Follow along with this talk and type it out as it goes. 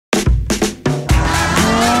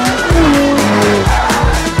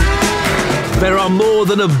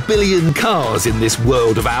than 1 billion cars in this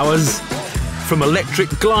world of ours. From electric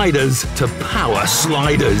gliders to power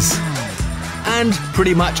sliders. And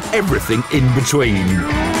pretty much everything in between.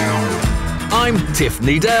 I'm Tiff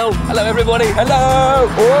Needell. Hello everybody, hello!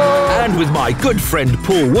 Whoa. And with my good friend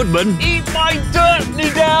Paul Woodman. Eat my dirt,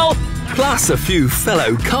 Needell! Plus a few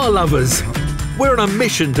fellow car lovers. We're on a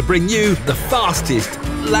mission to bring you the fastest,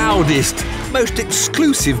 loudest, most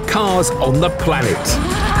exclusive cars on the planet.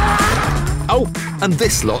 Oh, and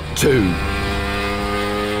this lot too.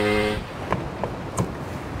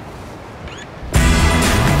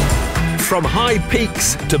 From high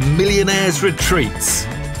peaks to millionaires' retreats,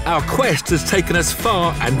 our quest has taken us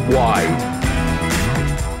far and wide.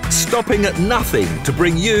 Stopping at nothing to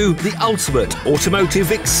bring you the ultimate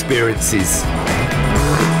automotive experiences.